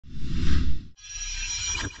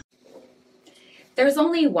There's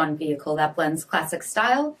only one vehicle that blends classic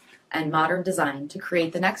style and modern design to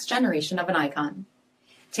create the next generation of an icon.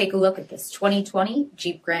 Take a look at this 2020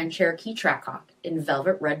 Jeep Grand Cherokee Trackhawk in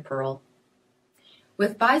velvet red pearl.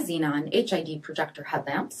 With BI-XENON HID projector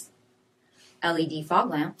headlamps, LED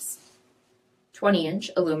fog lamps,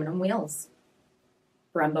 20-inch aluminum wheels,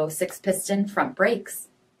 BREMBO 6-piston front brakes,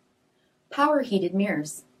 power heated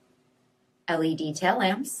mirrors, LED tail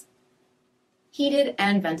lamps, heated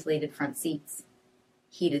and ventilated front seats,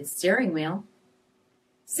 heated steering wheel,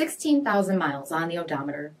 16,000 miles on the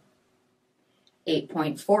odometer,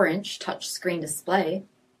 8.4-inch touchscreen display,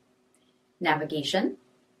 navigation,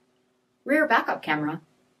 rear backup camera,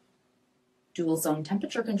 dual zone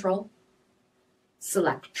temperature control,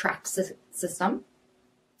 SELEC-TRAC system,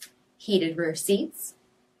 heated rear seats,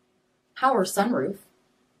 power sunroof,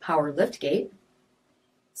 power liftgate,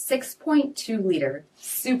 6.2-liter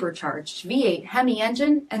supercharged V8 HEMI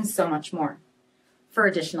engine, and so much more. For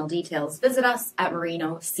additional details, visit us at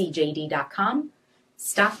marinocjd.com,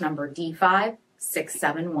 stock number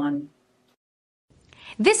D5671.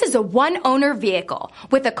 This is a one-owner vehicle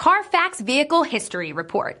with a CARFAX Vehicle History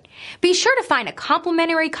Report. Be sure to find a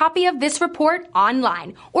complimentary copy of this report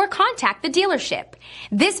online or contact the dealership.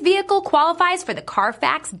 This vehicle qualifies for the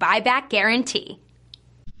CARFAX buyback guarantee.